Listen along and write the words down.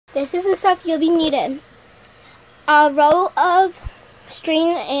This is the stuff you'll be needing. A roll of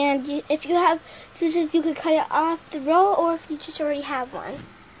string, and if you have scissors you could cut it off the roll, or if you just already have one.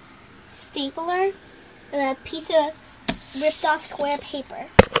 Stapler and a piece of ripped off square paper.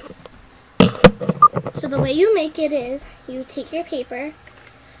 So the way you make it is you take your paper,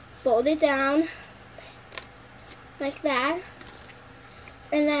 fold it down like that,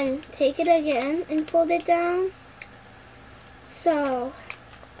 and then take it again and fold it down. So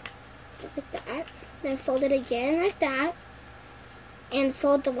like that. Then fold it again like that, and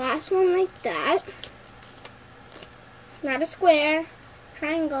fold the last one like that. Not a square,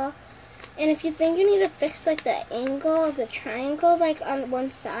 triangle. And if you think you need to fix like the angle of the triangle like on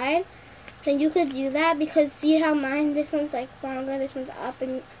one side, then you could do that, because see how mine, this one's like longer, this one's up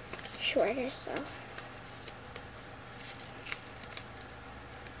and shorter, so.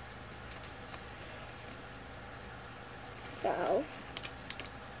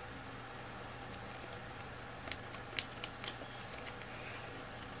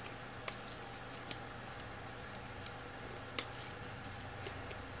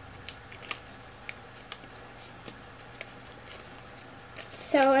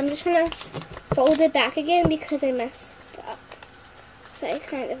 So I'm just going to fold it back again because I messed up. So I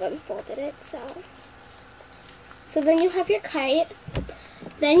kind of unfolded it. So then you have your kite.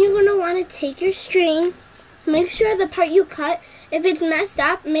 Then you're going to want to take your string. Make sure the part you cut, if it's messed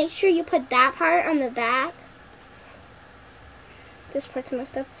up, make sure you put that part on the back. This part's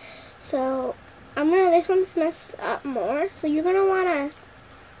messed up. So this one's messed up more. So you're going to want to,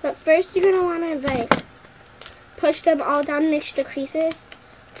 but first you're going to want to like push them all down, make sure the creases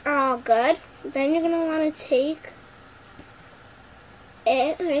are all good. Then you're going to want to take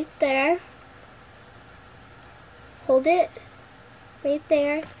it right there, hold it right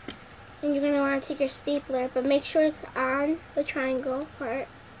there, and you're going to want to take your stapler, but make sure it's on the triangle part,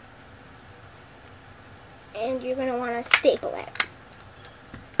 and you're going to want to staple it.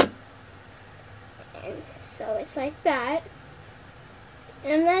 And so it's like that.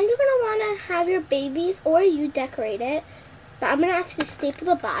 And then you're going to want to have your babies, or you decorate it. But I'm going to actually staple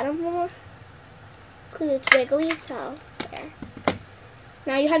the bottom more because it's wiggly, so there.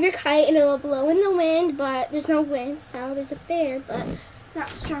 Now you have your kite, and it will blow in the wind, but there's no wind, so there's a fan, but not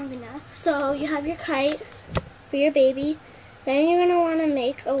strong enough. So you have your kite for your baby. Then you're going to want to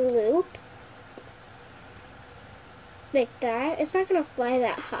make a loop like that. It's not going to fly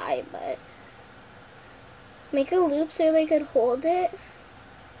that high, but make a loop so they could hold it.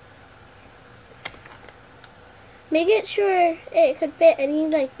 Make it sure it could fit any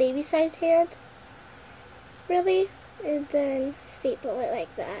like baby sized hand, really, and then staple it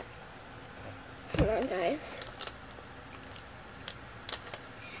like that. Come on, guys.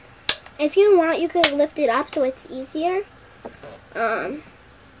 If you want, you could lift it up so it's easier.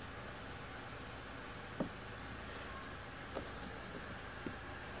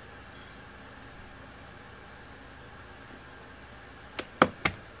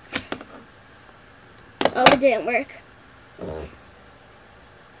 Oh, it didn't work.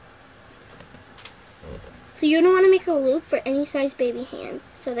 So you don't want to make a loop for any size baby hands,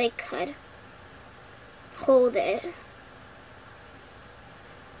 so they could hold it.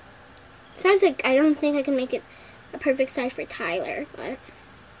 Sounds like I don't think I can make it a perfect size for Tyler, but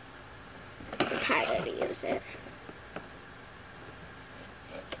for Tyler to use it.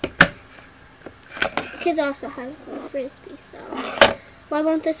 Kids also have frisbee, so why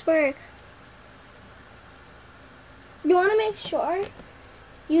won't this work? You want to make sure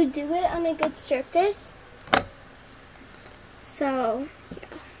you do it on a good surface. So, yeah.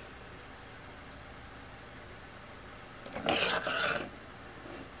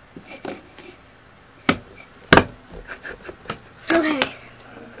 Okay.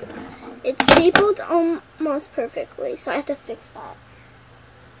 It's stapled almost perfectly, so I have to fix that.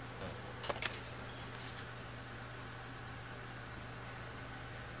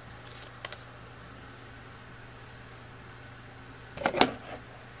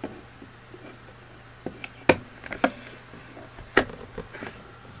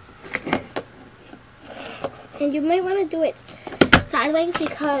 And you might want to do it sideways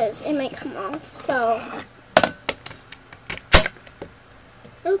because it might come off. So,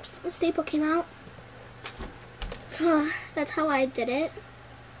 oops, the staple came out. So that's how I did it.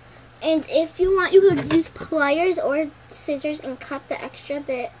 And if you want, you could use pliers or scissors and cut the extra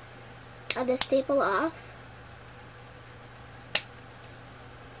bit of the staple off.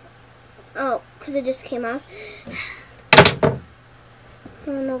 Oh, because it just came off. I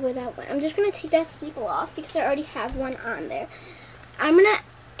don't know where that went. I'm just going to take that staple off because I already have one on there. I'm going to,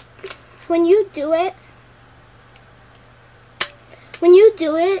 when you do it, when you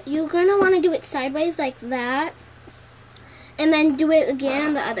do it, you're going to want to do it sideways like that. And then do it again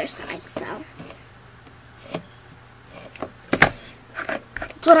on the other side. So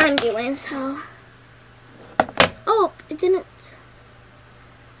that's what I'm doing. So, oh, it didn't.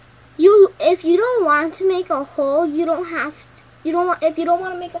 If you don't want to make a hole, you don't have to. If you don't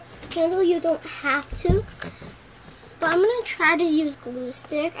want to make a handle, you don't have to. But I'm gonna try to use glue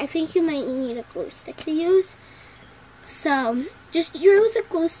stick. I think you might need a glue stick to use. So just use a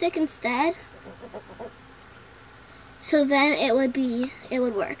glue stick instead. So then it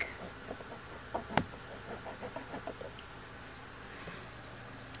would work.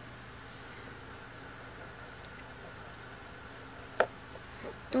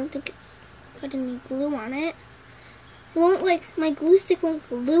 Don't think it's put any glue on it. It won't, like, my glue stick won't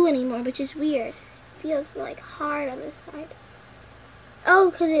glue anymore, which is weird. It feels like hard on this side. Oh,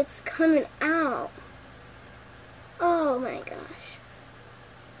 because it's coming out. Oh my gosh.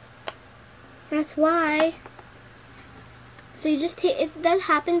 That's why. So you just take, if that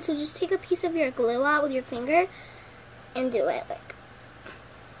happens, so just take a piece of your glue out with your finger and do it like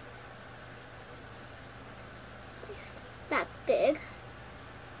that big.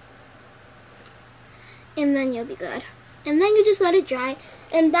 And then you'll be good. And then you just let it dry.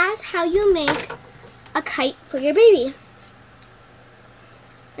 And that's how you make a kite for your baby.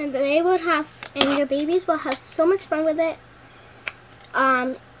 And they would have, and your babies will have so much fun with it.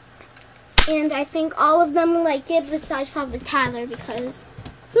 And I think all of them will like it, besides probably Tyler, because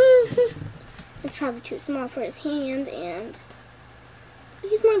it's probably too small for his hand, and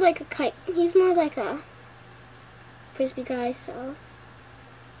he's more like a kite. He's more like a frisbee guy, so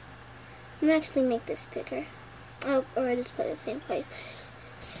I'm gonna actually make this bigger. Oh, or I just put it in the same place.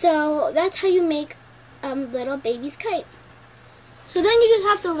 So that's how you make little baby's kite. So then you just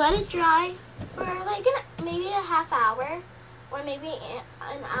have to let it dry for like maybe a half hour or maybe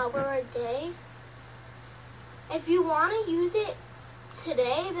an hour a day. If you want to use it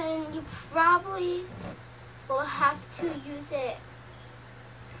today, then you probably will have to use it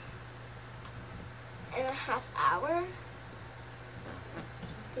in a half hour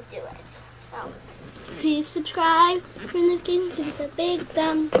to do it. So please subscribe for notifications. Give us a big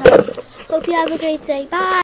thumbs up. Hope you have a great day. Bye.